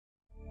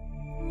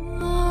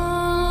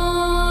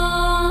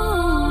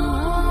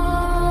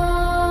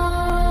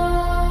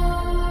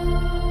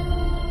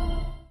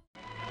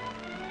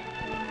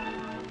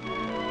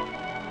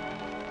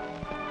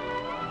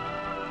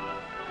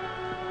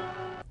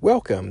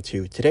Welcome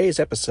to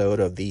today's episode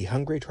of the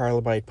Hungry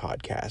Trilobyte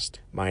podcast.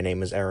 My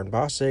name is Aaron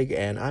Bossig,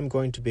 and I'm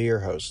going to be your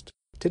host.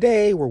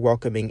 Today, we're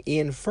welcoming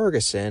Ian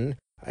Ferguson,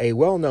 a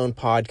well-known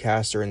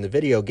podcaster in the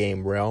video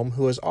game realm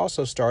who has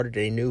also started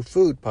a new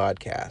food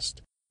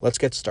podcast. Let's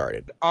get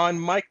started. On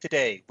mic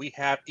today, we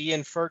have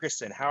Ian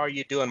Ferguson. How are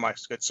you doing, my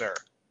good sir?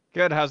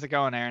 Good. How's it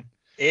going, Aaron?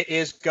 It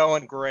is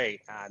going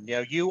great.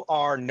 You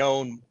are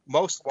known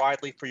most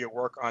widely for your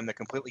work on the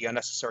Completely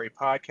Unnecessary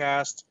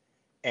podcast.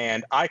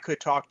 And I could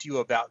talk to you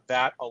about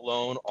that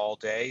alone all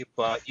day,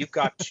 but you've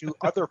got two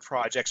other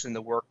projects in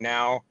the work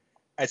now,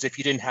 as if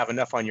you didn't have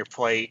enough on your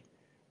plate.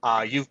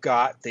 You've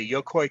got the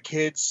Yokoi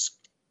Kids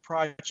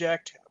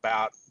project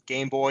about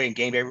Game Boy and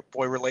Game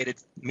Boy related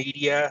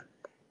media,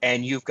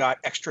 and you've got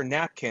Extra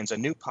Napkins, a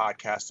new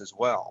podcast as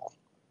well.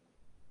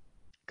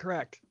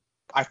 Correct.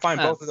 I find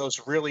both of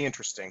those really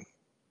interesting.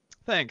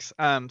 Thanks.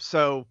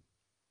 So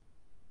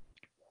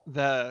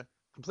the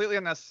Completely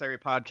Unnecessary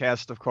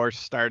podcast, of course,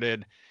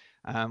 started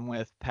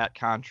with Pat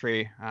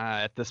Contry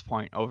at this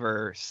point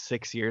over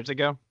 6 years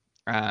ago.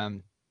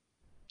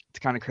 It's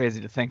kind of crazy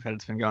to think that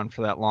it's been going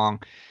for that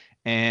long.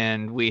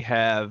 And we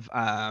have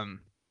our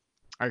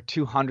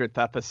 200th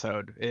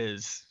episode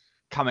is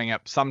coming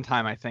up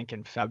sometime, I think,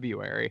 in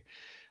February.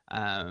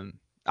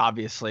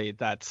 Obviously,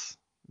 that's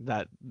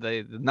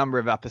the number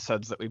of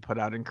episodes that we put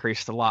out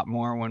increased a lot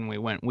more when we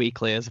went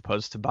weekly as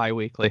opposed to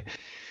bi-weekly.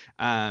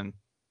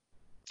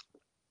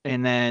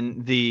 And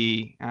then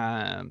the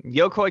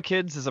Yokoi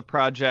Kids is a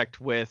project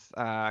with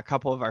a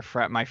couple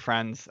of my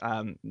friends,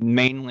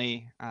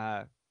 mainly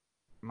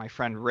my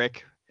friend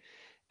Rick,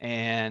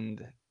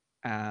 and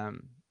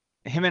him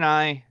and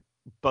I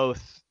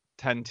both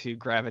tend to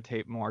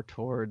gravitate more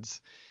towards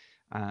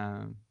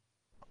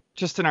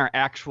just in our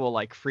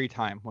actual free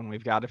time when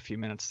we've got a few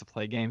minutes to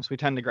play games. We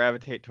tend to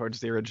gravitate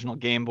towards the original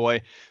Game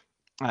Boy.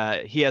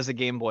 He has a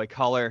Game Boy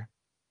Color.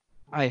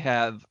 I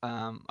have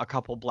a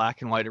couple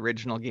black and white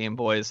original Game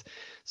Boys.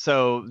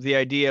 So the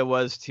idea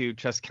was to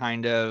just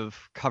kind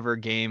of cover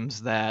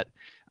games that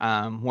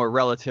were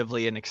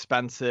relatively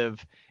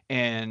inexpensive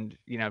and,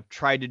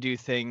 try to do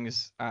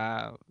things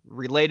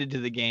related to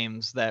the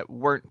games that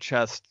weren't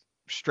just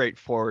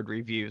straightforward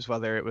reviews,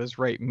 whether it was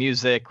rate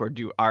music or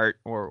do art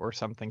or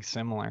something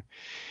similar.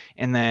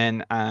 And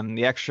then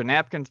the Extra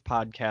Napkins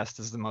podcast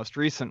is the most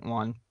recent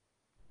one.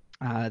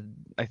 I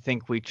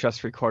think we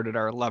just recorded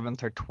our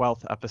 11th or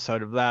 12th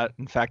episode of that.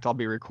 In fact, I'll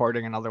be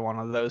recording another one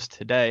of those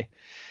today.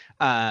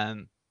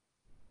 And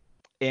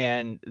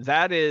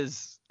that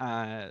is,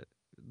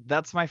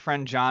 that's my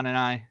friend John and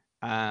I.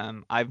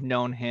 I've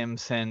known him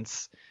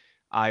since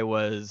I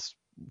was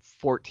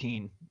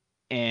 14.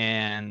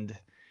 And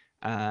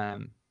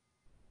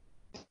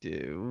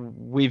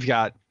we've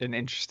got an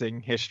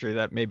interesting history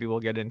that maybe we'll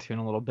get into in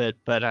a little bit.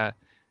 But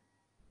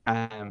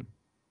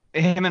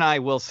him and I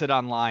will sit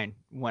online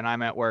when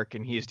I'm at work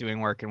and he's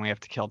doing work and we have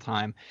to kill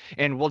time.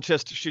 And we'll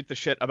just shoot the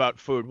shit about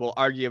food. We'll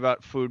argue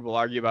about food. We'll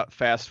argue about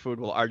fast food.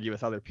 We'll argue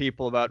with other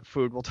people about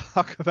food. We'll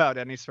talk about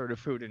any sort of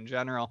food in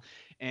general.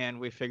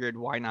 And we figured,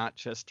 why not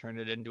just turn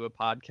it into a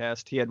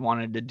podcast? He had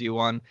wanted to do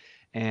one.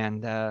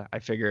 And I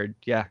figured,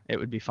 yeah, it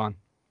would be fun.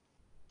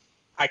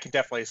 I can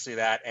definitely see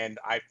that. And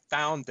I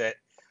found that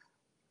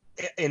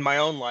in my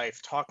own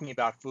life, talking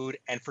about food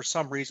and for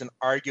some reason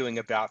arguing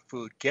about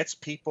food gets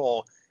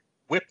people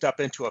whipped up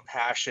into a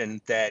passion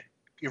that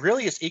it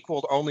really is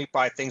equaled only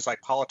by things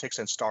like politics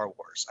and Star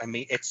Wars. I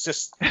mean, it's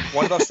just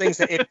one of those things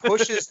that it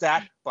pushes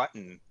that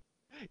button.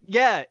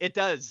 Yeah, it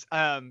does.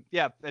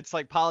 Yeah, it's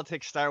like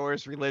politics, Star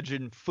Wars,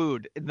 religion,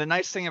 food. The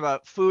nice thing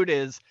about food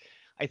is,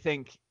 I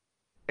think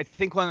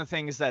one of the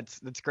things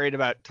that's great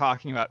about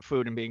talking about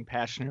food and being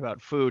passionate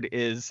about food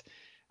is,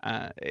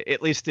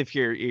 at least if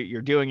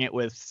you're doing it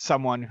with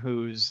someone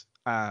who's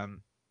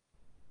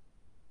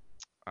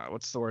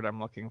what's the word I'm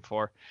looking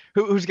for?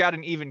 Who's got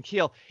an even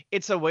keel.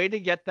 It's a way to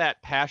get that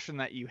passion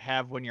that you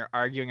have when you're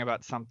arguing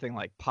about something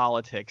like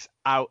politics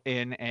out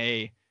in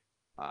a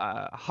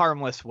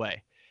harmless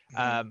way.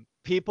 Mm-hmm.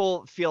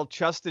 People feel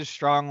just as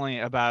strongly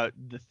about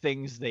the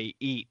things they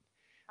eat,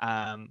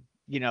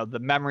 the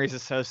memories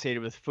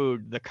associated with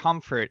food, the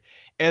comfort,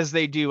 as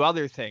they do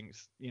other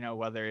things,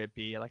 whether it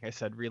be, like I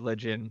said,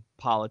 religion,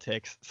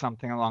 politics,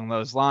 something along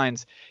those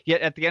lines.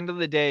 Yet at the end of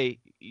the day,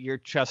 you're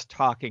just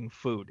talking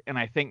food. And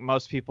I think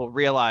most people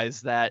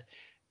realize that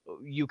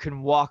you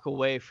can walk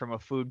away from a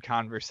food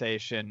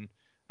conversation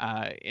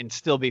and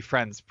still be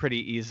friends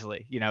pretty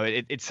easily.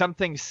 It's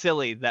something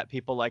silly that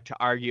people like to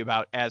argue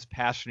about as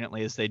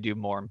passionately as they do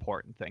more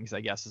important things,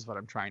 I guess is what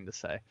I'm trying to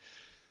say.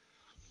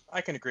 I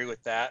can agree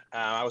with that.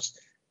 I was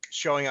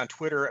showing on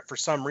Twitter, for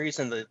some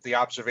reason, the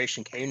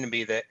observation came to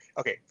me that,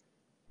 okay,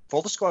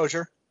 full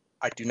disclosure,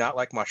 I do not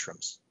like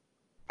mushrooms.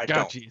 I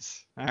don't.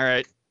 Geez. All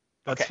right.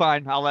 That's okay.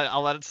 Fine. I'll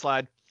let it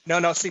slide.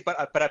 No, see, but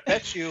I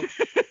bet you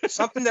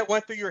something that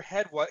went through your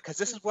head was, because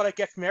this is what I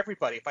get from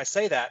everybody. If I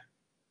say that,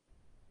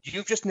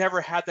 you've just never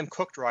had them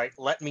cooked right.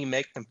 Let me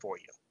make them for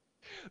you.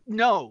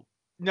 No,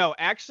 No,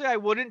 actually, I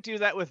wouldn't do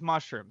that with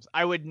mushrooms.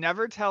 I would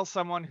never tell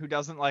someone who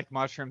doesn't like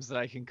mushrooms that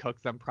I can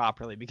cook them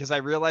properly, because I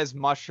realize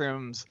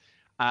mushrooms,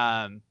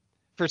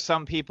 for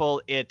some people,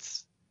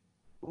 it's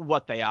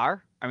what they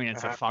are. I mean,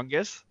 it's a Uh-huh.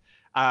 fungus.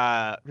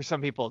 For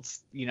some people,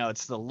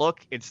 it's the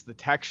look, it's the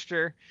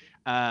texture.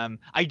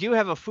 I do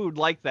have a food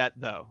like that,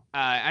 though.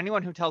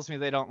 Anyone who tells me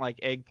they don't like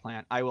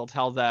eggplant, I will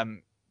tell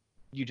them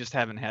you just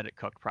haven't had it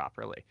cooked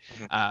properly.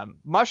 Mhm.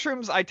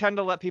 Mushrooms, I tend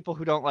to let people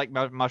who don't like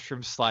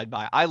mushrooms slide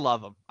by. I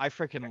love them. I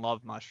freaking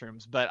love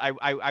mushrooms, but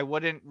I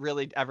wouldn't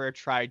really ever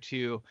try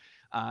to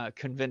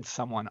convince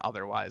someone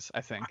otherwise,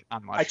 I think,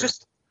 on I mushrooms.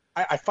 just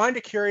I find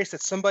it curious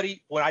that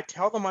somebody, when I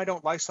tell them I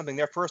don't like something,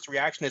 their first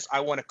reaction is,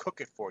 I want to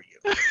cook it for you.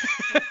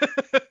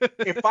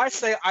 If I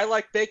say I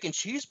like bacon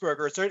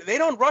cheeseburgers, they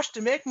don't rush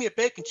to make me a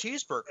bacon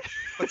cheeseburger.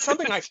 But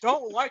something I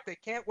don't like, they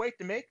can't wait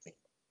to make me.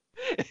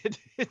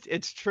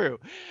 It's true.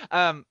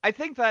 I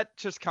think that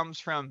just comes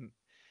from.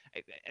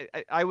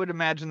 I would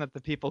imagine that the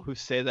people who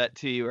say that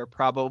to you are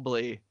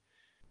probably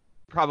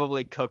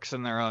cooks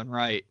in their own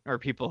right, or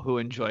people who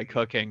enjoy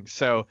cooking.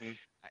 So, Mhm.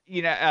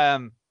 you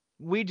know,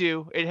 we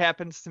do. It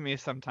happens to me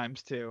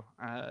sometimes too.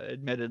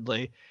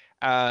 Admittedly,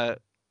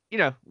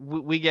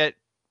 we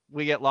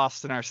get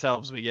lost in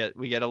ourselves. We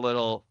get a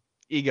little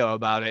ego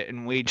about it,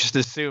 and we just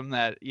assume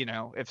that,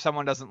 if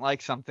someone doesn't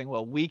like something,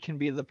 well, we can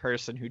be the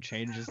person who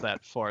changes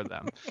that for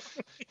them.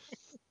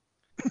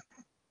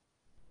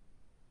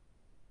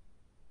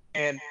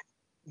 And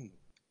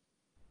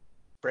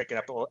breaking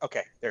up a little.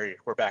 Okay, there you.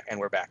 We're back, and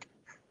we're back.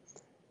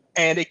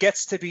 And it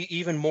gets to be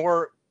even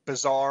more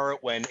bizarre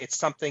when it's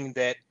something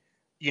that,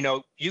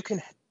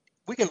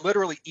 we can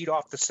literally eat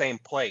off the same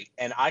plate,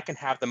 and I can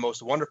have the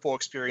most wonderful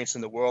experience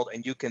in the world,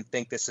 and you can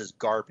think this is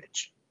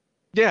garbage.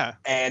 Yeah.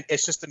 And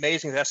it's just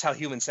amazing. That's how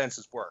human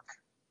senses work.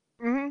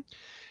 Hmm.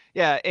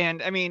 Yeah,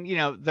 and I mean,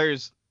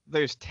 there's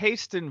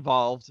taste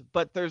involved,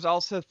 but there's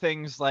also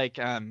things like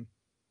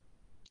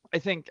I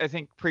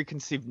think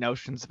preconceived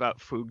notions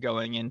about food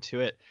going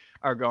into it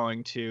are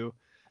going to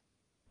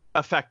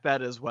affect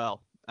that as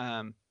well.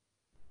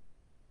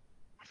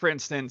 For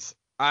instance,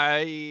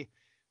 uh,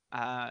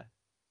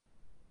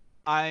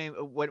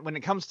 when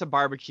it comes to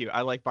barbecue,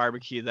 I like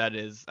barbecue that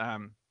is I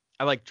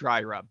like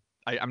dry rub.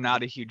 I'm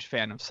not a huge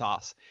fan of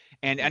sauce.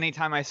 And Mhm.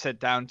 anytime I sit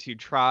down to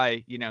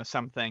try,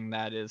 something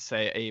that is,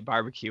 say, a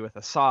barbecue with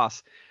a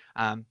sauce,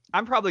 I'm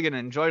probably going to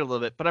enjoy it a little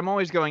bit, but I'm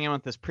always going in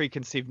with this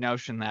preconceived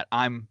notion that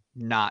I'm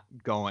not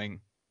going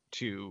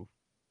to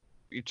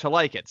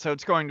like it. So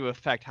it's going to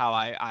affect how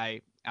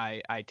I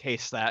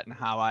taste that and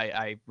how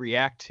I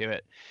react to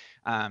it.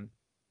 Um,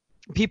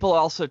 People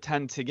also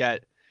tend to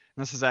get,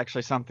 and this is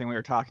actually something we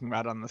were talking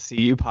about on the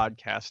CU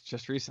podcast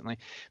just recently.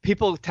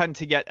 People tend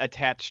to get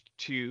attached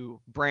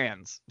to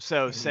brands.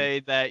 So Mhm. say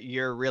that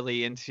you're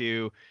really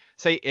into,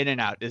 say,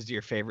 In-N-Out is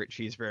your favorite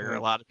cheeseburger. A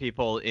Mhm. lot of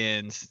people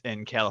in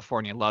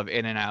California love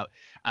In-N-Out.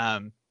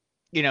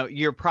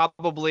 You're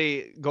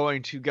probably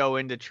going to go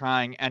into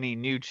trying any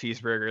new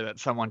cheeseburger that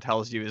someone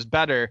tells you is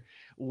better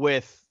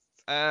with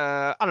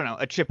I don't know,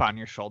 a chip on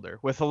your shoulder,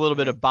 with a little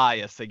bit Mhm. of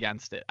bias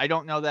against it. I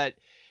don't know that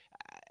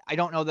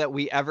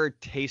we ever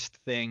taste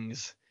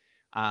things,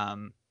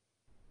 um,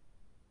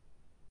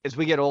 as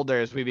we get older,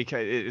 as we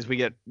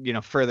get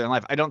further in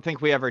life. I don't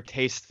think we ever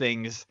taste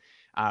things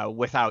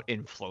without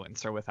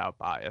influence or without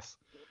bias.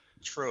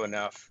 True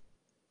enough.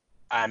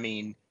 I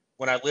mean,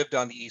 when I lived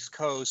on the East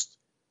Coast,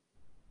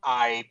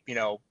 I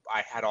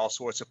had all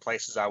sorts of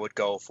places I would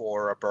go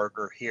for a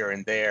burger here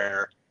and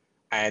there.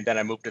 And then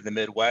I moved to the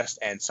Midwest,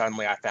 and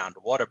suddenly I found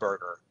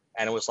Whataburger.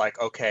 And it was like,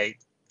 okay,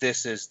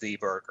 this is the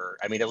burger.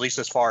 I mean, at least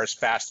as far as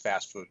fast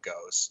food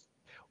goes.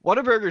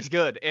 Whataburger's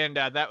good, and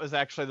that was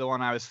actually the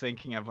one I was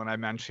thinking of when I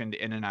mentioned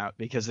In-N-Out,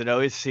 because it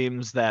always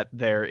seems that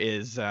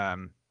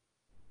it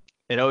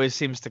always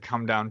seems to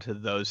come down to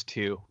those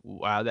two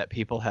that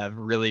people have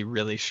really,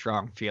 really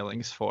strong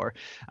feelings for.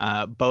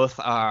 Both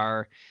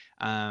are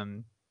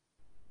um,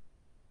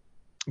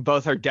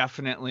 both are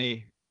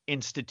definitely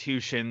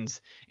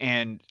institutions,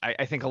 and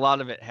I think a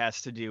lot of it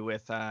has to do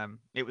with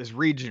it was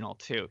regional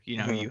too.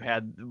 Mhm. You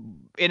had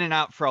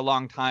In-N-Out for a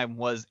long time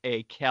was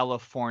a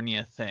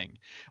California thing.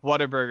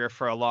 Whataburger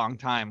for a long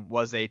time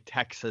was a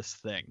Texas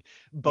thing.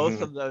 Both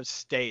Mhm. of those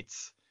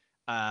states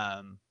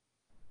um,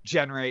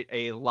 generate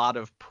a lot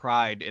of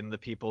pride in the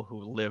people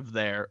who live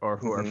there or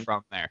who are Mhm.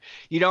 from there.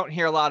 You don't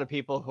hear a lot of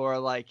people who are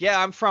like,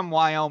 "Yeah, I'm from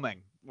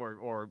Wyoming,"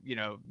 or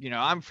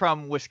I'm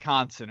from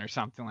Wisconsin or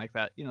something like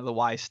that. The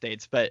Y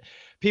states. But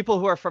people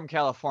who are from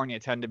California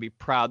tend to be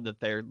proud that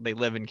they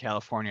live in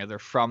California. They're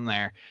from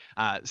there.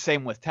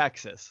 Same with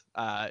Texas.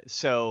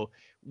 So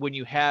when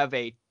you have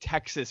a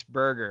Texas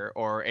burger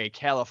or a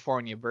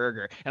California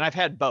burger, and I've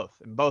had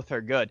both, and both are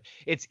good,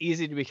 it's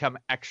easy to become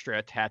extra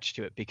attached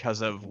to it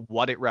because of Mhm.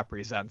 what it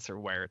represents or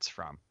where it's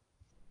from.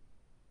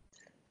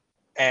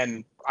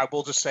 And I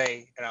will just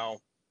say,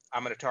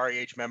 I'm an Atari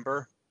Age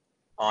member.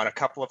 On a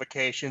couple of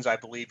occasions, I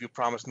believe you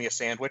promised me a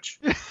sandwich.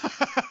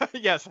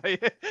 Yes,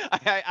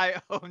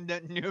 I own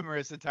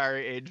numerous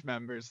Atari Age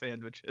member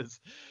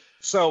sandwiches.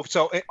 So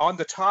on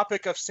the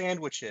topic of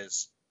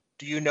sandwiches,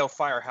 do you know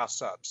Firehouse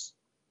Subs?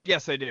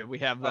 Yes, I do. We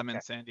have them Okay.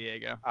 in San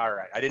Diego. All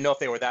right. I didn't know if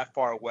they were that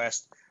far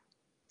west.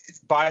 It's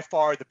by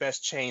far the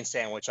best chain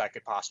sandwich I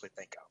could possibly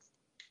think of.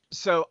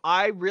 So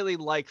I really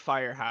like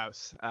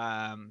Firehouse.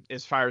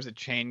 As far as a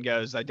chain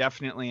goes, I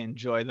definitely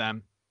enjoy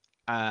them.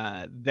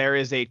 There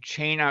is a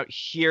chain out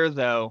here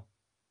though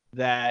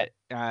that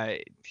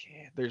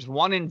there's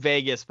one in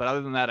Vegas, but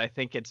other than that, I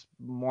think it's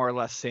more or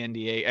less San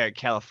Diego,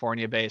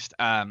 California based.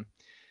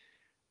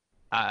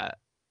 Uh,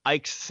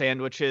 Ike's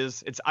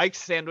Sandwiches. It's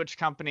Ike's Sandwich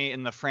Company,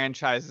 and the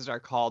franchises are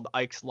called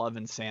Ike's Love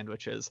and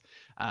Sandwiches.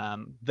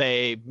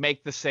 They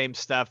make the same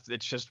stuff.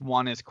 It's just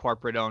one is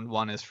corporate owned,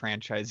 one is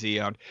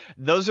franchisee owned.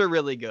 Those are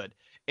really good.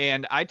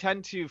 And I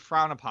tend to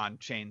frown upon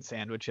chain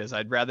sandwiches.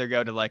 I'd rather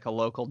go to like a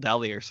local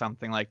deli or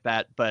something like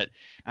that. But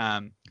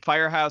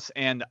Firehouse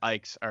and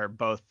Ike's are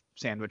both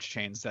sandwich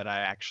chains that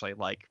I actually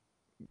like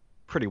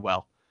pretty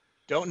well.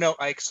 Don't know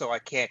Ike, so I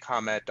can't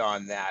comment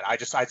on that.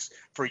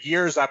 For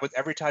years,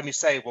 every time you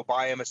say we'll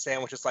buy him a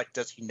sandwich, it's like,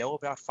 does he know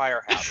about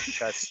Firehouse?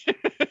 Because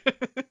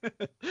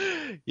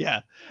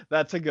yeah,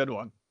 that's a good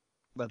one.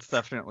 That's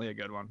definitely a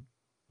good one.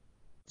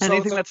 So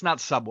Anything that's not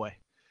Subway.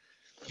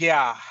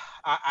 Yeah,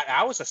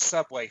 I was a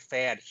Subway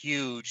fan,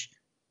 huge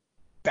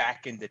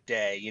back in the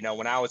day. You know,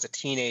 when I was a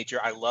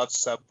teenager, I loved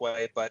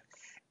Subway, but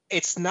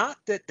it's not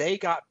that they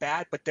got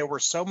bad, but there were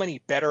so many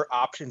better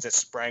options that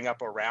sprang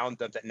up around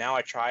them that now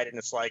I tried and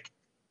it's like,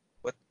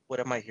 what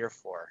am I here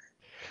for?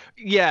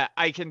 Yeah,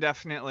 I can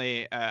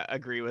definitely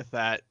agree with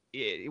that.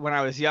 When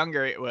I was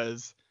younger, it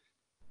was,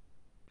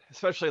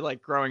 especially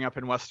like growing up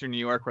in Western New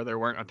York where there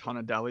weren't a ton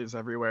of delis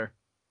everywhere.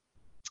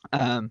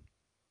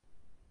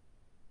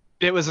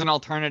 It was an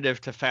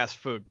alternative to fast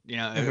food. You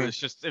know,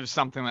 it was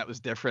something that was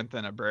different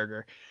than a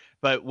burger.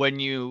 But when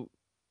you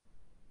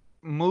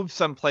move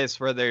someplace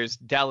where there's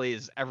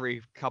delis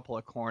every couple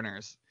of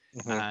corners,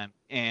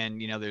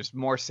 and you know there's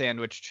more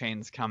sandwich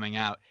chains coming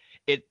out,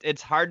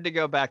 it's hard to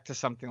go back to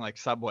something like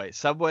Subway.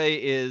 Subway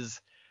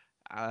is,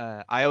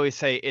 I always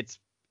say it's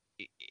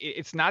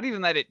not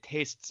even that it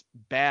tastes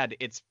bad.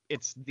 It's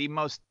the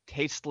most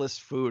tasteless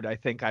food I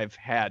think I've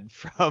had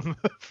from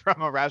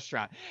a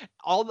restaurant.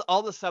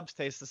 All the subs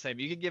taste the same.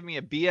 You could give me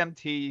a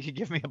BMT, you could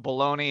give me a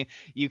bologna,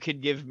 you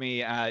could give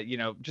me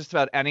just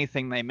about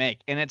anything they make,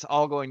 and it's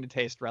all going to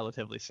taste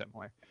relatively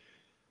similar.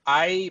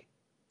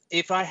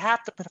 If I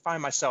have to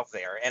find myself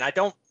there, and I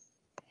don't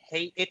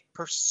hate it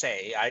per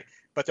se,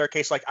 but there are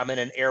cases like I'm in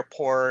an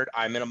airport,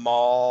 I'm in a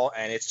mall,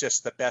 and it's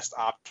just the best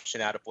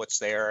option out of what's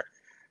there.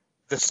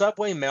 The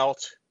Subway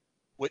melt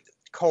with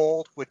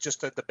cold with just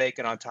the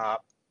bacon on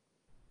top.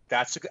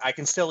 I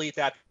can still eat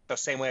that the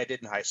same way I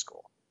did in high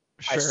school.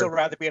 Sure. I'd still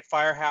rather be at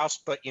Firehouse,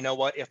 but you know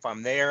what? If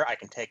I'm there, I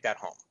can take that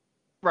home.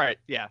 Right.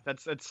 Yeah.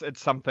 It's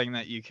something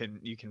that you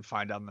can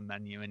find on the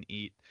menu and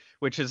eat,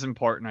 which is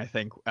important, I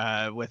think,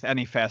 with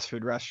any fast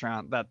food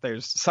restaurant, that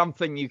there's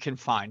something you can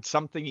find,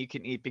 something you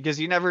can eat, because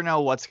you never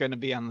know what's going to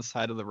be on the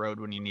side of the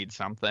road when you need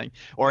something,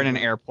 or in an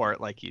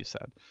airport, like you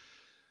said.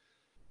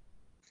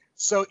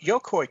 So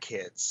Yokoi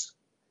Kids,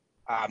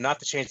 not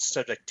to change the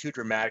subject too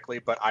dramatically,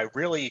 but I've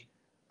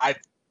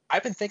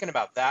been thinking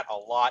about that a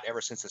lot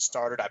ever since it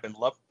started. I've been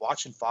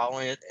watching,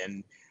 following it,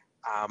 and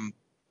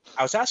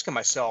I was asking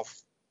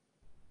myself,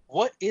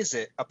 what is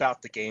it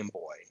about the Game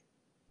Boy?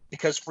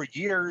 Because for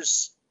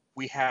years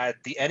we had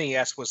the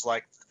NES was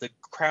like the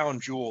crown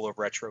jewel of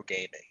retro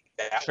gaming.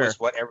 That was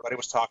what everybody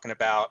was talking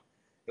about.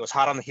 It was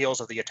hot on the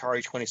heels of the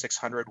Atari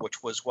 2600,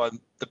 which was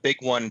the big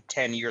one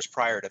 10 years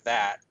prior to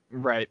that.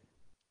 Right.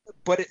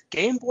 But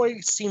Game Boy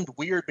seemed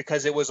weird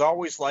because it was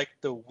always like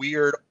the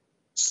weird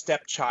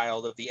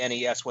stepchild of the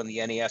NES when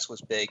the NES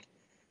was big.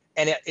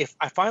 And if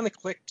I finally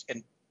clicked,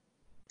 and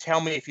tell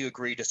me if you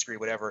agree, disagree,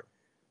 whatever,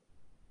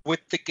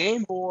 with the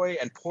Game Boy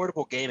and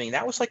portable gaming,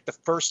 that was like the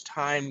first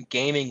time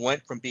gaming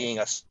went from being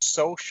a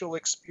social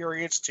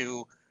experience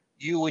to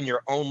you in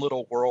your own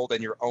little world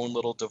and your own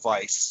little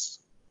device.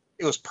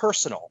 It was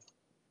personal.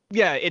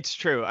 Yeah, it's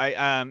true.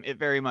 It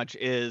very much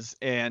is.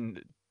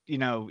 And you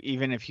know,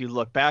 even if you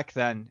look back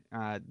then,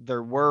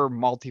 there were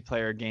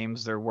multiplayer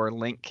games, there were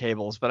link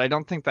cables, but I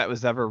don't think that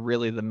was ever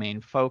really the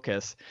main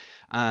focus.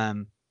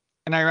 And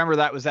I remember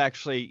that was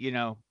actually, you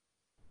know,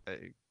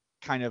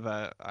 kind of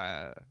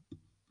a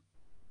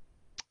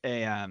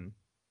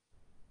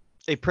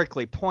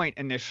prickly point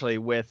initially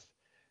with,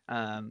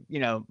 you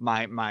know,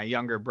 my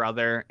younger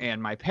brother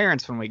and my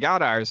parents when we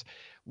got ours,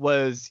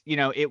 was, you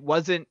know, it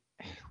wasn't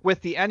with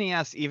the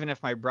NES. Even if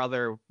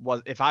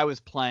if I was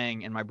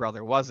playing and my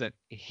brother wasn't,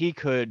 he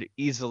could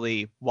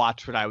easily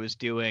watch what I was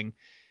doing,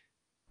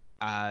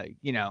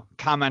 you know,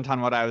 comment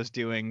on what I was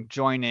doing,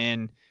 join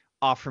in,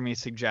 offer me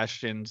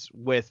suggestions.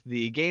 With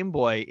the Game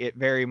Boy, it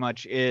very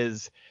much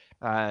is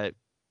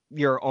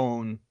your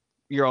own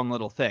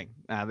little thing.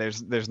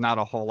 There's not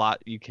a whole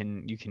lot you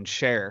can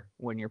share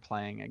when you're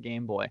playing a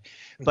Game Boy.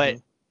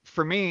 But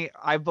for me,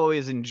 I've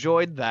always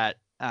enjoyed that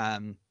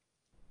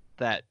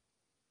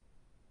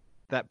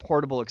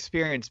portable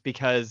experience,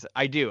 because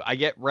I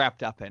get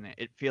wrapped up in it.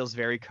 It feels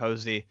very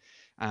cozy.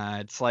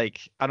 It's like,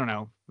 I don't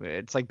know,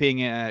 it's like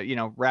being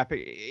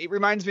wrapping. It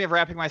reminds me of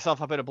wrapping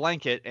myself up in a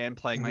blanket and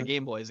playing my Mhm.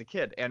 Game Boy as a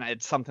kid, and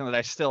it's something that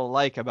I still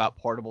like about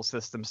portable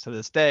systems to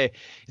this day.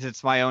 Is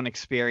it's my own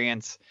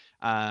experience.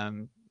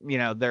 There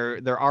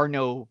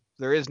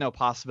is no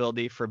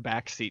possibility for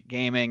backseat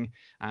gaming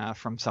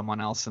from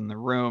someone else in the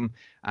room.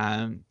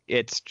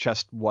 It's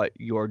just what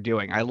you're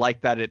doing. I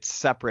like that it's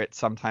separate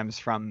sometimes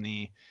from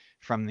the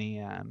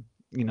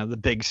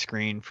big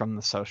screen, from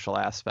the social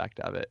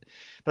aspect of it.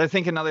 But I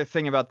think another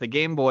thing about the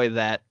Game Boy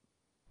that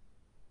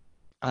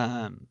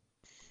and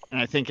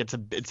I think it's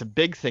a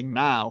big thing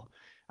now.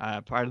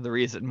 Part of the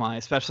reason why,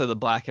 especially the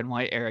black and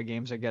white era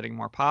games are getting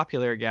more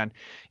popular again,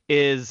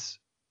 is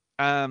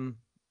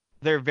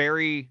they're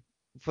very,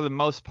 for the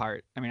most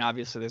part, I mean,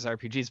 obviously there's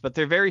RPGs, but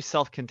they're very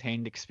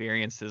self-contained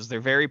experiences.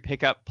 They're very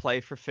pick up, play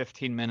for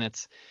 15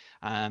 minutes,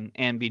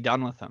 and be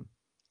done with them.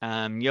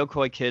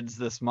 Yokoi Kids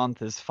this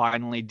month is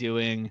finally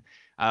doing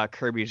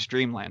Kirby's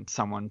Dream Land.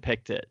 Someone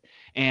picked it,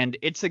 and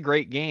it's a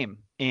great game,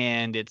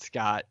 and it's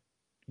got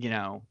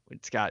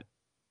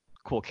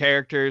cool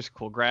characters,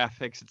 cool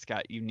graphics, it's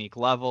got unique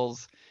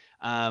levels,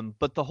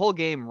 but the whole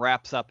game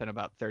wraps up in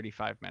about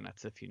 35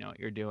 minutes if you know what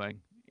you're doing,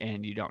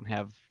 and you don't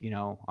have you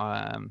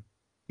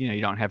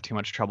don't have too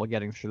much trouble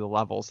getting through the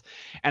levels,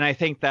 and I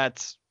think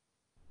that's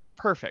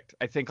perfect.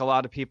 I think a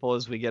lot of people,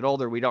 as we get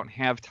older, we don't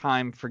have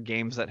time for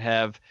games that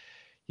have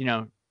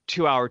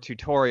 2-hour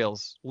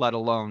tutorials, let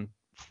alone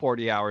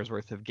 40 hours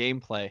worth of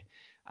gameplay.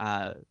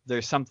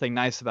 There's something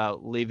nice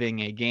about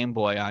leaving a Game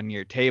Boy on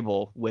your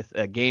table with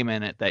a game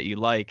in it that you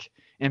like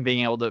and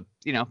being able to,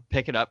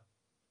 pick it up,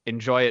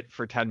 enjoy it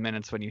for 10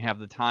 minutes when you have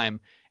the time,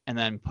 and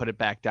then put it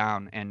back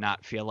down and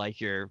not feel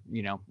like you're,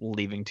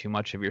 leaving too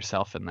much of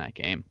yourself in that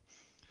game.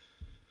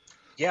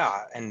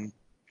 Yeah, and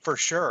for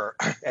sure,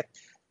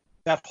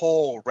 that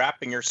whole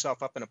wrapping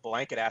yourself up in a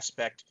blanket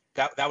aspect,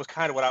 that was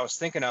kind of what I was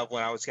thinking of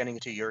when I was getting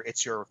into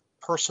your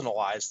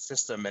personalized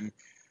system. And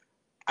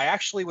I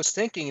actually was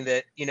thinking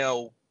that,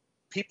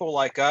 people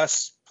like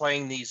us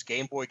playing these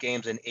Game Boy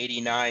games in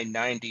 89,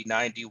 90,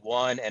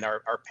 91, and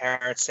our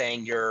parents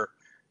saying you're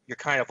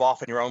kind of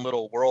off in your own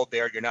little world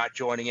there, you're not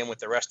joining in with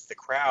the rest of the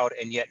crowd.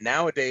 And yet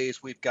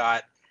nowadays we've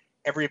got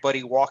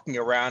everybody walking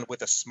around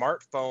with a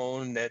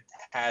smartphone that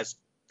has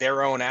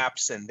their own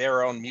apps and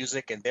their own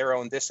music and their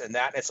own this and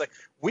that. And it's like,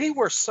 we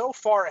were so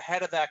far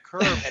ahead of that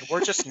curve and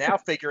we're just now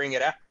figuring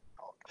it out.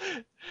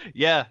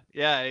 Yeah,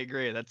 I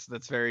agree.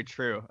 That's very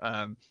true.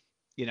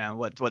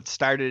 What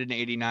started in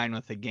 89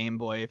 with a Game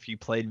Boy, if you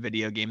played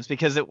video games,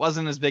 because it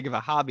wasn't as big of a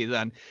hobby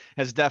then,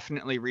 has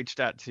definitely reached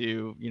out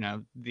to,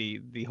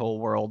 the whole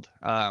world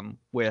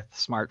with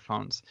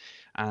smartphones.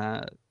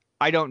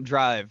 I don't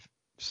drive,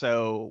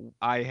 so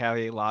I have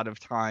a lot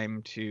of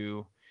time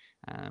to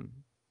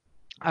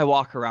I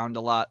walk around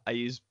a lot. I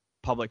use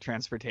public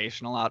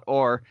transportation a lot,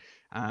 or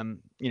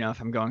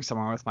if I'm going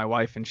somewhere with my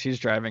wife and she's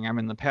driving, I'm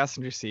in the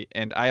passenger seat,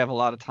 and I have a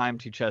lot of time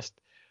to just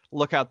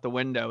look out the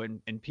window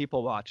and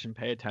people watch and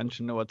pay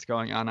attention to what's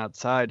going on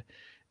outside.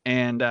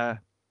 And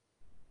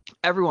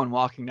everyone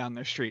walking down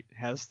the street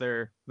has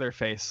their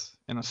face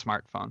in a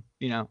smartphone,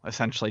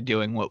 essentially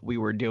doing what we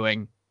were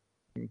doing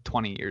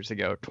 20 years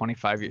ago,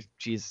 25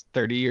 years,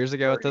 30 years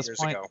ago at this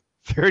point.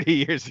 30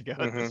 years ago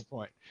at this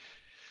point.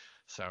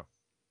 So.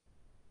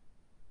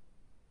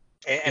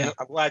 And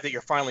I'm glad that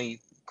you're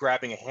finally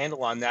grabbing a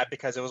handle on that,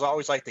 because it was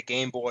always like the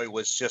Game Boy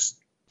was just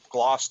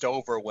glossed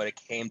over when it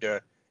came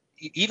to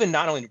even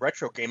not only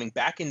retro gaming.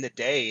 Back in the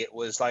day, it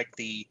was like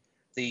the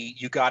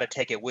you got to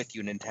take it with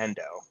you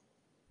Nintendo.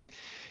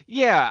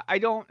 Yeah,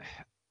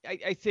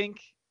 I think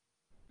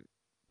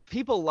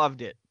people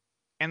loved it,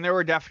 and there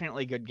were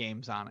definitely good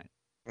games on it.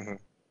 Mm-hmm.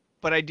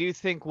 But I do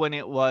think when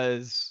it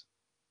was,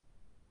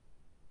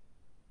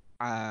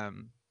 I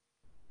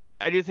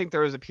do think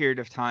there was a period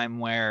of time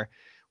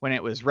when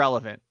it was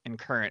relevant and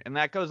current, and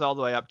that goes all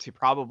the way up to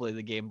probably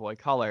the Game Boy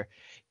Color,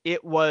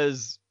 it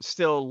was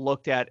still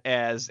looked at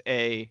as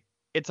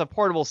it's a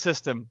portable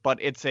system, but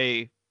it's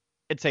a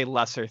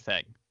lesser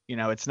thing.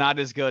 It's not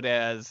as good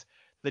as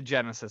the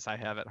Genesis I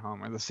have at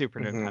home, or the Super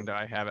Nintendo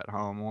I have at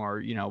home,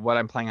 or what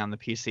I'm playing on the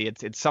PC.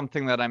 It's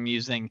something that I'm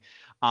using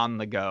on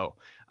the go.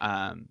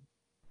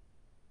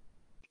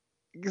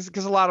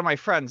 Because a lot of my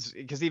friends,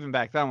 because even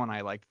back then when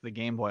I liked the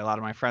Game Boy, a lot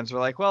of my friends were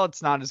like, well,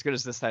 it's not as good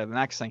as this, that, or the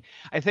next thing.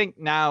 I think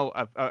now,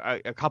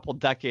 a couple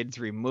decades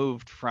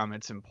removed from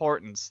its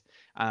importance,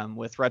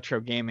 with retro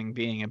gaming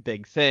being a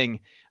big thing,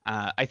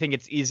 I think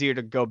it's easier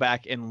to go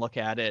back and look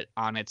at it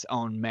on its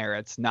own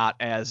merits, not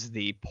as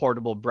the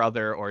portable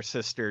brother or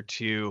sister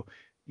to,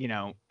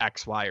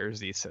 X, Y, or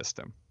Z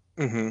system.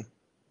 Mm-hmm.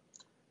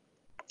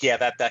 Yeah,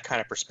 that kind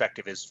of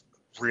perspective is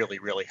really,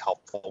 really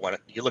helpful when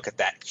you look at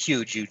that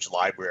huge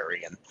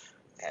library, and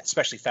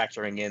especially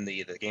factoring in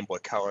the Game Boy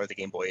Color, the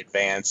Game Boy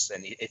Advance,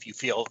 and if you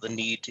feel the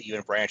need to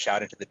even branch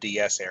out into the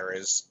DS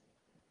eras.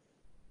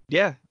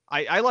 Yeah,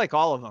 I like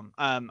all of them.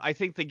 I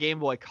think the Game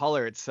Boy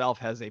Color itself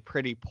has a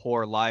pretty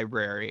poor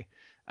library,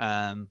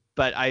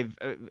 but I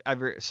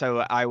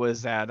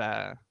was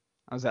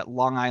at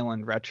Long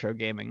Island Retro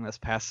Gaming this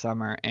past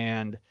summer,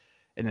 and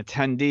an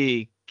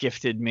attendee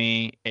gifted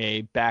me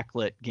a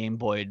backlit Game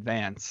Boy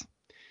Advance.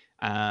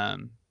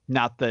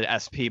 Not the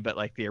SP, but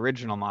like the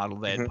original model.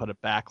 They had put a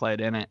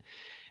backlight in it.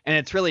 And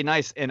it's really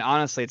nice. And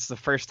honestly, it's the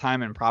first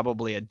time in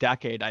probably a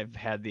decade I've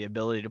had the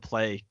ability to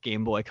play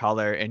Game Boy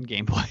Color and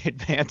Game Boy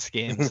Advance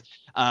games.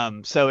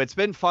 So it's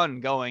been fun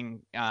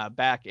going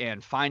back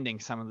and finding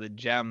some of the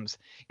gems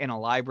in a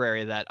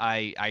library that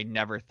I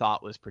never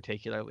thought was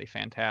particularly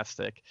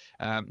fantastic.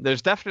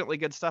 There's definitely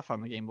good stuff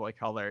on the Game Boy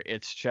Color.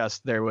 It's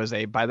just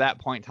by that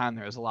point in time,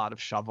 there was a lot of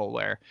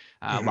shovelware,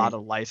 a lot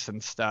of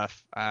licensed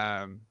stuff,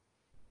 that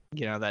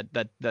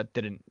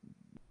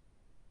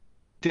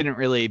didn't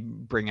really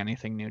bring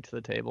anything new to the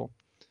table.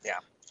 Yeah.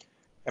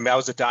 I mean, I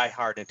was a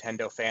diehard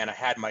Nintendo fan. I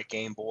had my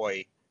Game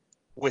Boy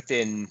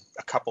within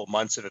a couple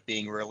months of it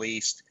being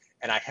released,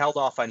 and I held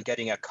off on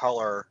getting a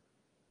color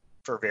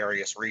for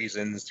various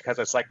reasons because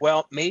it's like,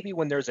 well, maybe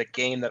when there's a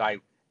game that I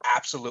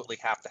absolutely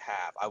have to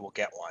have, I will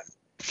get one.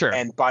 Sure.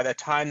 And by the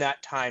time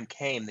that time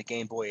came, the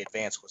Game Boy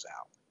Advance was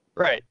out.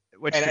 Right.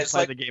 Which is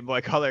like the Game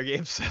Boy Color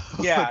games. So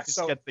yeah. just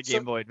get the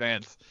Game Boy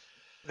Advance.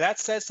 That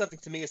says something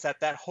to me, is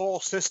that whole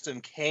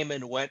system came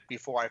and went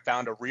before I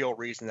found a real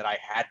reason that I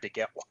had to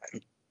get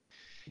one.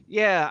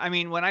 Yeah, I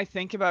mean, when I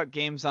think about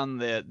games on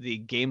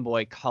the Game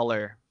Boy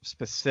Color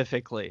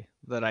specifically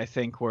that I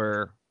think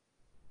were,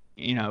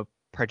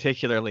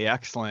 particularly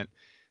excellent,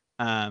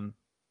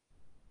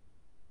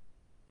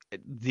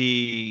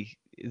 the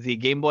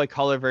Game Boy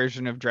Color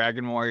version of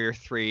Dragon Warrior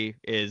 3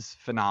 is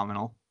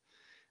phenomenal.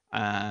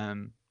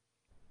 It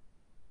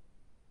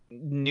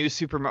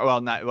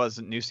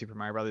wasn't New Super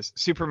Mario Brothers.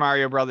 Super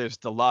Mario Brothers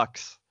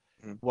Deluxe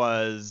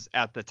was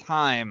at the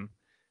time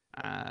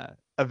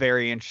a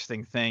very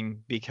interesting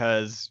thing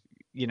because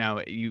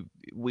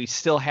we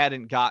still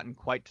hadn't gotten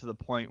quite to the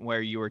point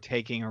where you were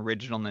taking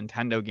original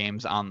Nintendo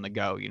games on the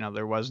go.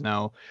 There was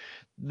no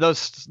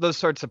those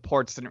sorts of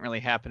ports didn't really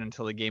happen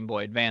until the Game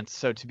Boy Advance.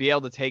 So to be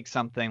able to take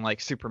something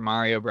like Super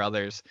Mario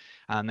Brothers,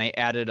 they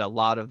added a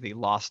lot of the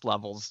lost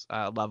levels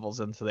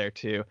into there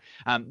too.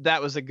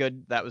 That was a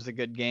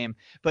good game.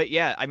 But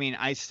yeah, I mean,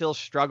 I still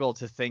struggle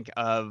to think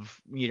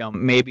of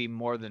maybe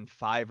more than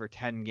 5 or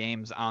 10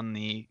 games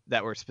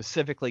that were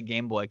specifically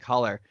Game Boy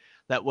Color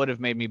that would have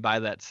made me buy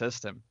that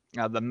system.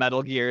 The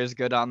Metal Gear is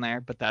good on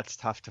there, but that's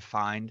tough to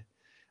find.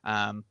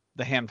 The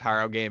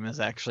Hamtaro game is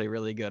actually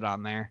really good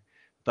on there.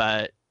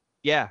 But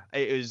yeah,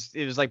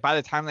 it was like by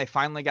the time they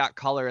finally got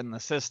color in the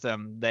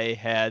system, they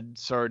had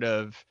sort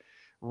of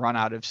run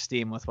out of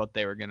steam with what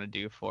they were going to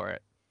do for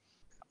it.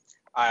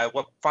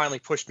 What finally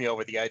pushed me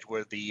over the edge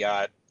were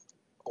the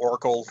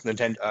Oracle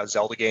Nintendo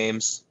Zelda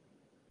games.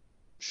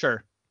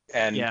 Sure.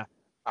 And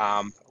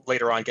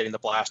later on getting the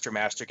Blaster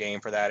Master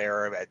game for that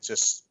era. It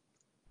just,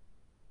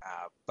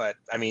 but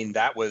I mean,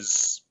 that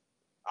was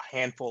a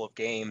handful of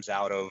games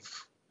out of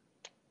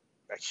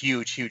a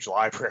huge, huge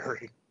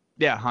library.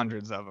 Yeah,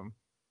 hundreds of them.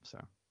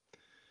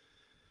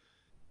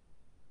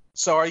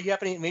 So are you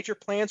have any major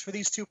plans for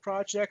these two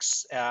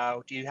projects?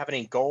 Do you have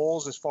any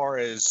goals as far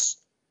as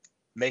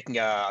making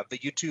the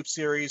YouTube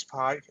series,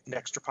 an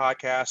extra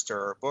podcast,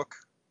 or a book?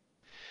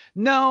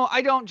 No,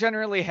 I don't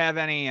generally have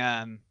any.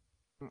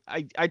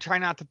 I try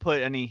not to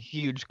put any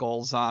huge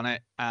goals on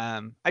it.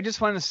 I just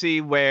want to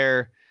see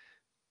where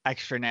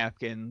Extra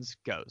Napkins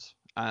goes.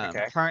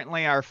 Okay.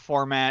 Currently our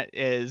format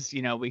is,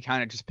 we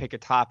kind of just pick a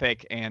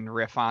topic and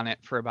riff on it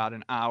for about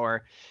an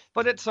hour.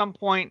 But at some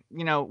point,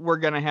 we're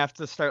going to have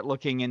to start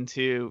looking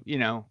into,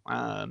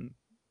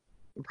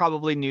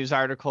 probably news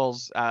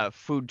articles,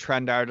 food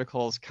trend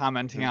articles,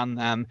 commenting on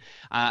them.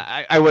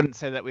 I wouldn't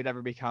say that we'd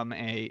ever become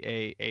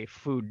a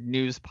food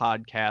news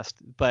podcast,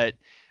 but,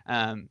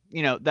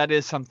 that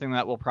is something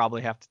that we'll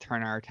probably have to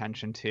turn our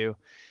attention to.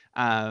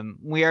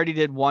 We already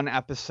did one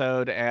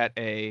episode at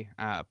a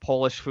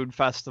Polish food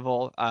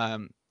festival.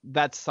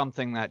 That's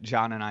something that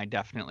John and I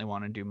definitely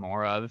want to do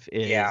more of,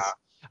 is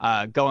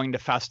going to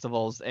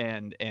festivals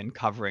and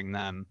covering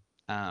them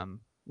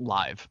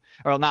live.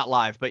 Or not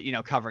live, but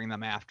covering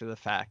them after the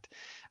fact.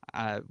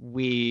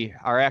 We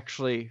are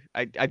actually,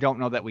 I don't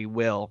know that we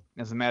will.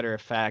 As a matter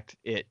of fact,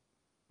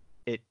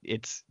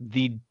 it's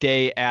the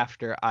day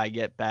after I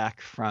get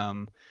back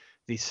from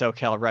the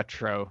SoCal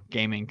Retro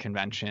Gaming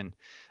Convention.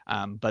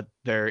 But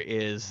there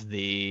is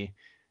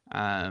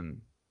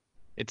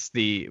it's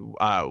the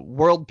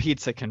World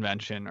Pizza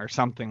Convention or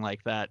something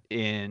like that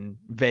in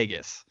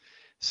Vegas.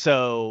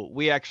 So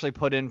we actually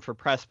put in for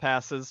press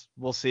passes.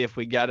 We'll see if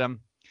we get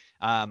them.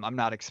 I'm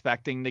not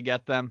expecting to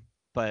get them,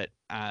 but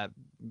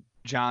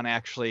John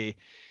actually,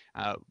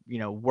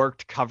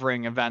 worked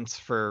covering events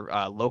for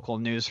local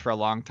news for a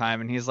long time.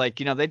 And he's like,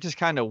 they just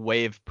kind of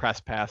wave press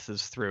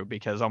passes through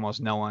because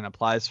almost no one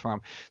applies for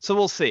them. So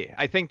we'll see.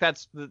 I think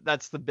that's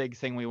the big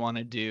thing we want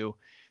to do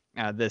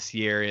this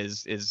year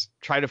is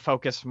try to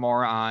focus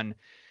more on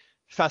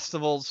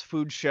festivals,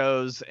 food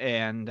shows,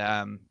 and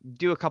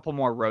do a couple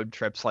more road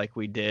trips like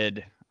we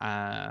did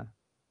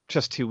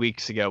just 2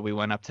 weeks ago, we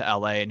went up to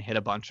LA and hit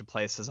a bunch of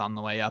places on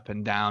the way up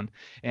and down,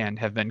 and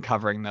have been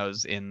covering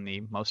those in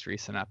the most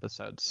recent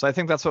episodes. So I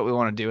think that's what we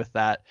want to do with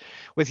that.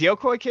 With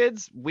Yokoi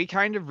Kids, we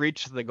kind of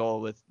reached the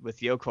goal with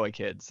Yokoi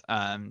Kids.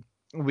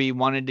 We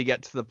wanted to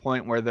get to the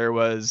point where there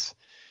was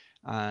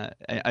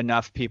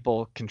enough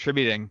people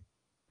contributing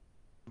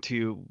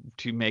to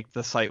make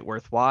the site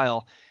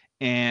worthwhile.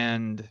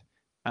 And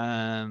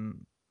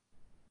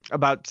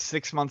about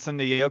 6 months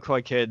into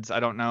Yokoi Kids, I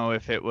don't know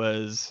if it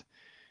was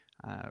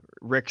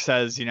Rick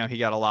says, he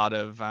got a lot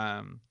of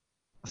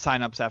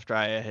signups after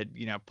I had,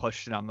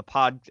 pushed it on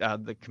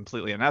the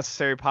Completely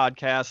Unnecessary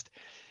podcast.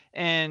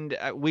 And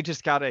we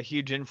just got a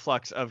huge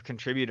influx of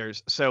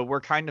contributors. So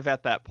we're kind of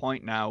at that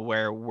point now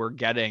where we're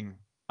getting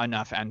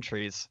enough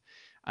entries,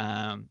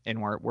 and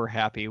we're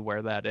happy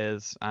where that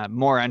is.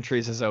 More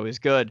entries is always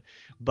good,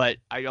 but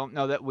I don't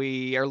know that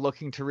we are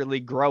looking to really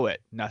grow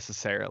it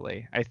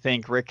necessarily. I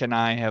think Rick and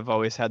I have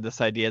always had this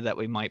idea that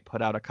we might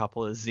put out a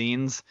couple of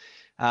zines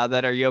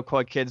that are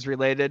Yokoi Kids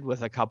related,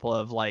 with a couple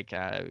of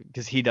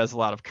because he does a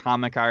lot of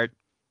comic art.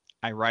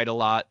 I write a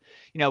lot.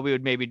 We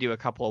would maybe do a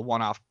couple of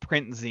one-off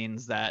print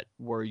zines that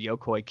were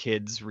Yokoi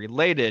Kids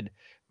related,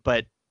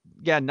 but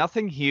yeah,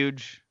 nothing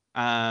huge.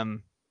 No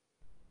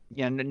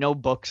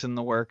books in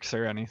the works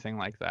or anything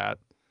like that.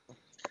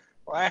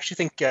 Well, I actually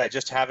think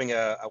just having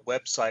a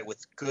website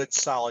with good,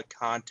 solid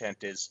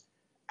content is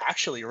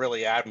actually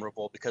really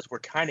admirable, because we're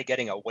kind of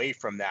getting away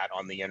from that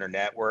on the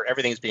internet, where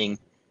everything's being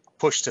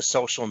pushed to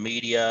social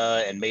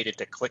media and made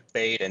into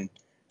clickbait. And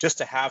just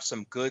to have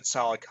some good,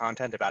 solid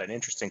content about an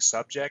interesting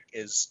subject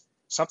is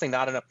something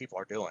not enough people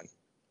are doing.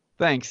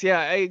 Thanks. Yeah,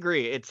 I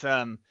agree. It's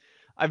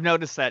I've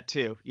noticed that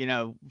too.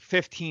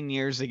 15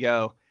 years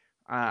ago,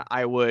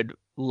 I would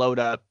load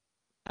up,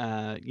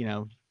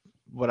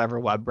 whatever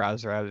web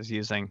browser I was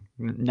using,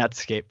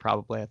 Netscape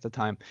probably at the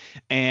time,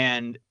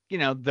 and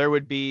there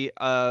would be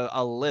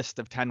a list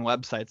of 10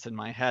 websites in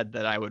my head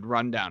that I would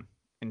run down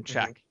and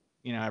check,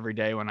 every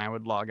day when I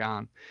would log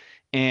on.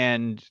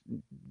 And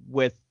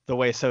with the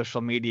way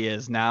social media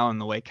is now and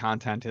the way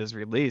content is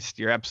released,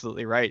 you're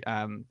absolutely right.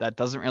 That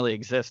doesn't really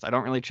exist. I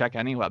don't really check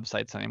any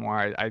websites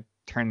anymore. I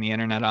turn the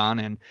internet on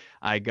and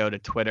I go to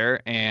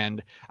Twitter,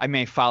 and I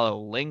may follow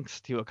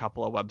links to a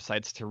couple of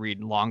websites to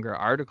read longer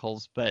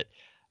articles, but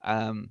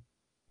that's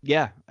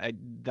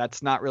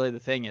not really the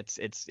thing.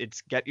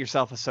 It's get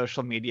yourself a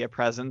social media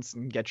presence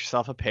and get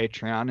yourself a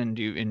Patreon and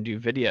do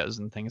videos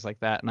and things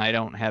like that. And I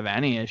don't have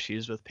any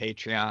issues with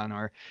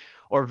Patreon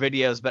or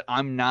videos, but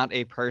I'm not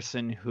a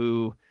person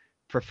who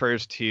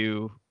prefers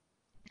to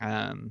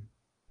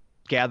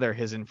gather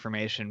his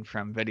information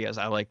from videos.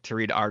 I like to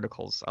read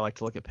articles. I like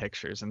to look at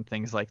pictures and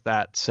things like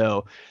that.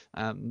 So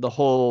the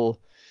whole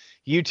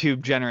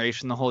YouTube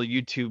generation, the whole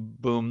YouTube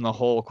boom, the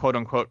whole quote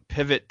unquote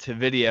pivot to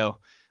video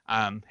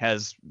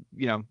has,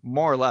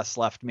 more or less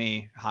left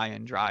me high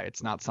and dry.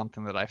 It's not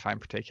something that I find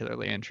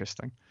particularly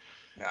interesting.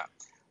 Yeah.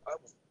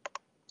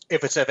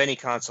 If it's of any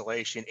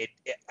consolation,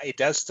 it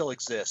does still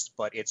exist,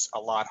 but it's a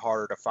lot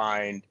harder to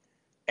find,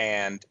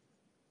 and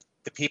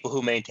the people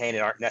who maintain it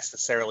aren't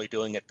necessarily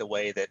doing it the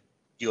way that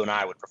you and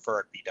I would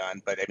prefer it be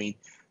done. But I mean,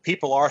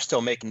 people are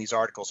still making these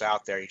articles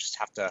out there. You just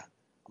have to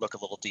look a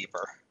little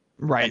deeper.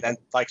 Right. And then,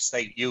 like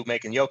say, you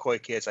making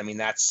Yokoi Kids, I mean,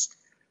 that's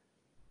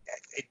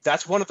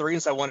one of the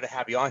reasons I wanted to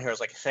have you on here, is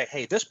like say,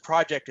 hey, this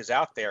project is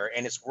out there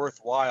and it's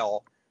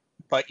worthwhile,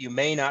 but you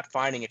may not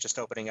finding it just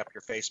opening up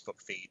your Facebook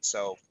feed.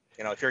 So,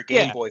 if you're a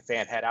Game Boy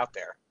fan, head out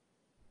there.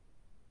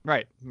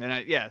 Right. And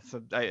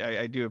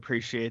I do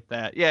appreciate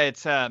that. Yeah,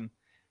 it's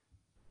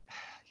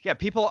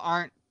people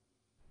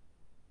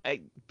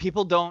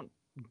don't,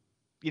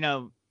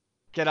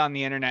 get on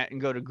the internet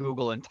and go to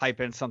Google and type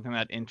in something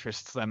that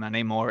interests them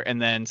anymore,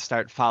 and then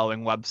start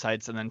following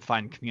websites and then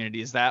find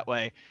communities that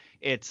way.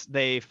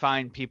 They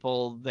find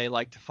people they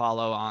like to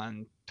follow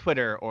on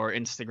Twitter or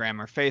Instagram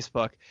or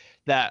Facebook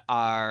that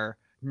are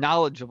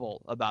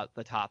knowledgeable about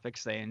the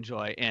topics they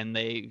enjoy, and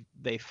they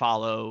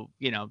follow,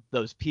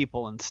 those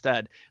people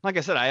instead. Like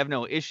I said, I have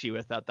no issue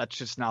with that. That's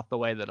just not the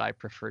way that I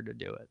prefer to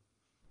do it.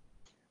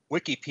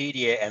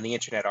 Wikipedia and the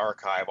Internet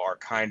Archive are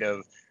kind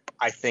of,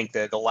 I think,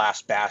 the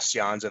last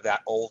bastions of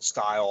that old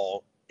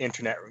style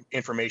internet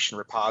information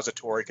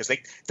repository, because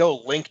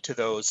they'll link to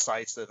those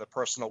sites, the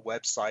personal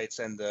websites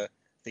and the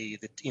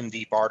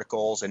in-deep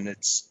articles, and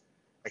it's,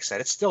 like I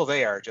said, it's still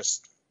there,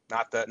 just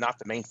not the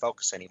main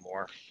focus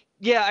anymore.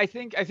 Yeah, I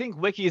think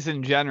wikis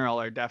in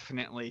general are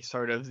definitely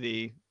sort of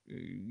you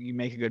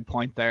make a good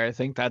point there. I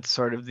think that's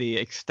sort of the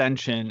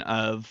extension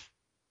of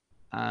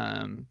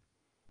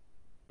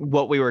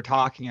what we were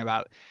talking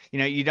about.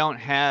 You don't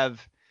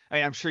have,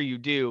 I'm sure you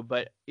do,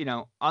 but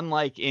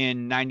unlike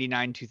in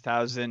 99,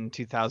 2000,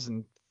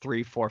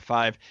 2003, 4,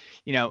 5,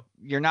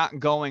 you're not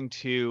going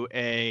to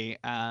a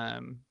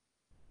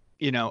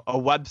a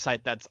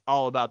website that's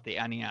all about the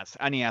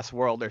NES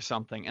world or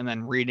something, and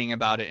then reading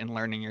about it and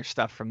learning your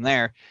stuff from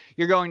there.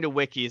 You're going to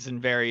wikis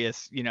and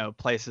various,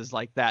 places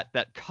like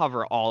that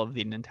cover all of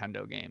the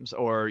Nintendo games,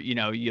 or,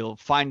 you'll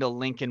find a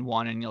link in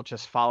one and you'll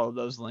just follow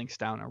those links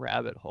down a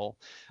rabbit hole.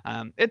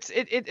 It's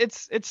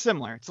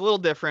similar. It's a little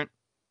different.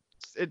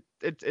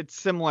 It's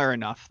similar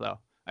enough though.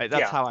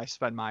 That's how I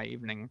spend my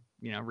evening,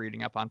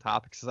 reading up on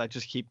topics, is I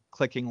just keep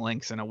clicking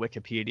links in a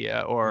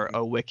Wikipedia or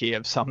a wiki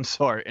of some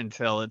sort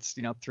until it's,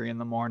 3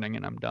 a.m.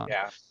 and I'm done.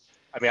 Yeah.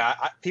 I mean,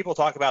 people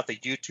talk about the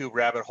YouTube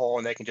rabbit hole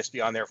and they can just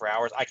be on there for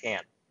hours. I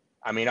can't.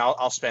 I mean,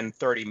 I'll spend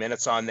 30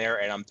 minutes on there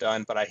and I'm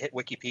done, but I hit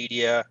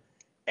Wikipedia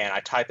and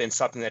I type in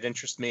something that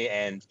interests me,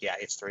 and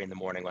it's 3 a.m.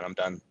 when I'm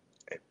done.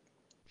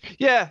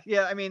 Yeah.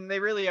 I mean, they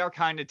really are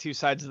kind of two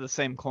sides of the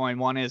same coin.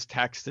 One is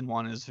text and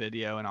one is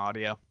video and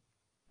audio.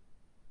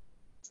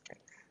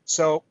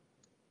 So,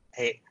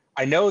 hey,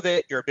 I know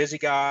that you're a busy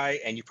guy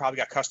and you probably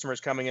got customers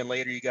coming in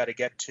later you got to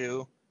get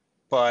to,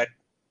 but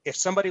if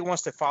somebody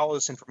wants to follow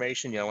this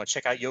information, and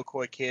check out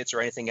Yokoi Kids or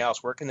anything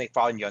else, where can they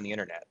find you on the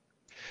internet?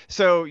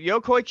 So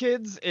Yokoi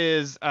Kids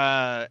is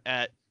I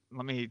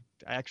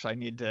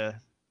need to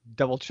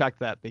double check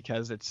that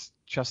because it's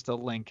just a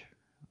link.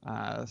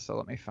 So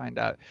let me find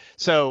out.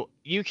 So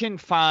you can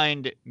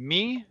find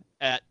me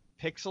at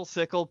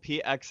Pixelsicle,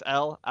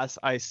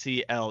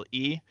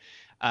 PXLSICLE.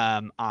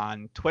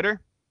 On Twitter.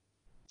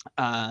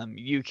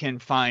 You can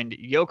find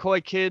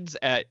Yokoi Kids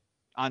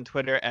on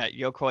Twitter at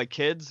Yokoi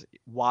Kids,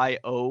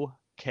 YOKOI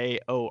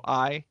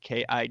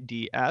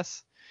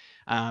KIDS.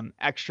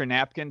 Extra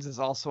Napkins is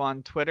also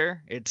on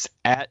Twitter. It's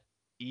at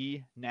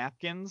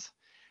eNapkins.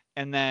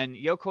 And then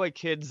Yokoi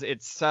Kids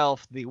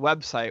itself, the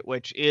website,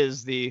 which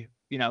is the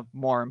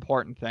more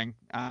important thing,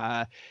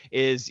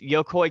 is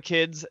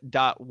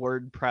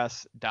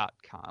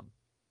yokoikids.wordpress.com.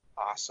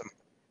 Awesome.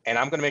 And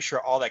I'm going to make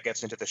sure all that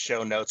gets into the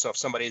show notes. So if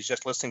somebody is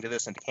just listening to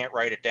this and can't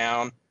write it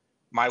down,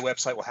 my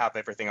website will have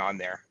everything on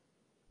there.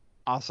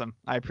 Awesome.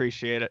 I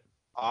appreciate it.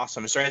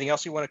 Awesome. Is there anything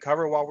else you want to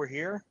cover while we're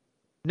here?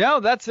 No,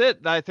 that's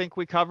it. I think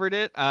we covered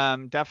it.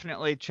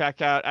 Definitely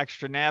check out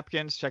Extra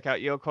Napkins. Check out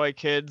Yokoi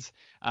Kids.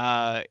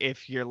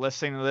 If you're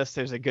listening to this,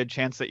 there's a good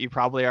chance that you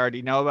probably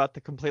already know about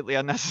the Completely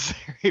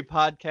Unnecessary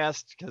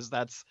podcast, because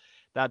that's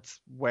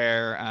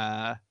where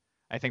I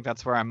think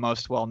that's where I'm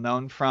most well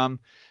known from.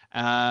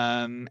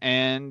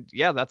 And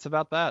yeah, that's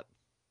about that.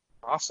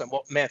 Awesome.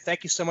 Well, man,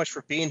 thank you so much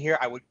for being here.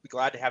 I would be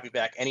glad to have you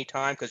back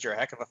anytime, because you're a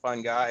heck of a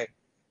fun guy,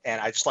 and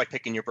I just like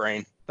picking your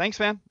brain. Thanks,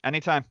 man.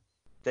 Anytime.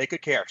 Take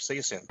good care. See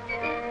you soon.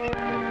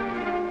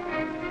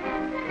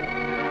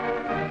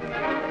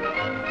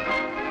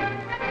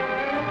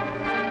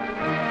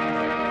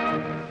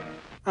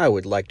 I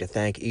would like to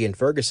thank Ian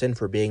Ferguson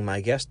for being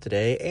my guest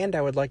today, and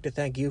I would like to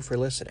thank you for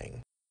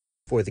listening.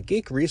 For the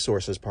Geek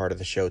Resources part of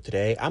the show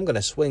today, I'm going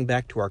to swing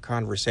back to our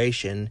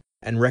conversation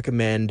and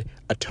recommend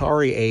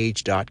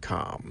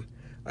AtariAge.com.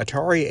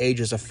 Atari Age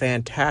is a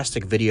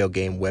fantastic video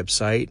game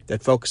website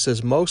that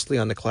focuses mostly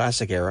on the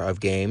classic era of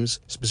games,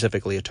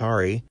 specifically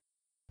Atari,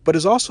 but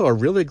is also a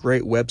really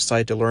great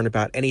website to learn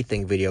about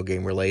anything video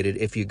game related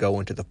if you go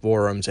into the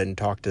forums and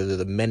talk to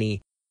the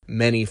many,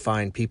 many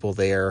fine people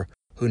there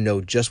who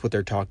know just what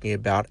they're talking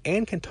about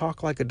and can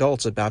talk like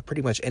adults about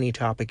pretty much any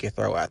topic you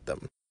throw at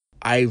them.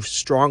 I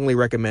strongly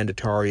recommend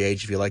Atari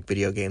Age if you like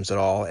video games at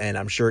all, and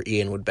I'm sure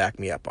Ian would back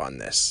me up on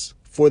this.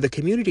 For the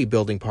community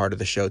building part of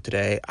the show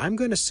today, I'm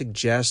going to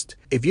suggest,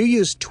 if you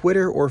use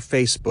Twitter or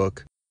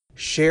Facebook,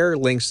 share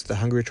links to the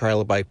Hungry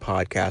Trilobyte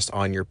podcast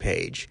on your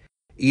page.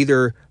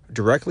 Either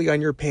directly on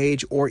your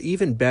page, or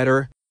even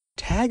better,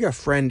 tag a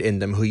friend in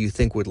them who you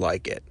think would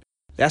like it.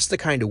 That's the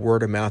kind of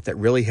word of mouth that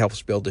really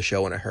helps build the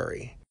show in a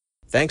hurry.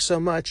 Thanks so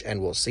much,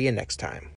 and we'll see you next time.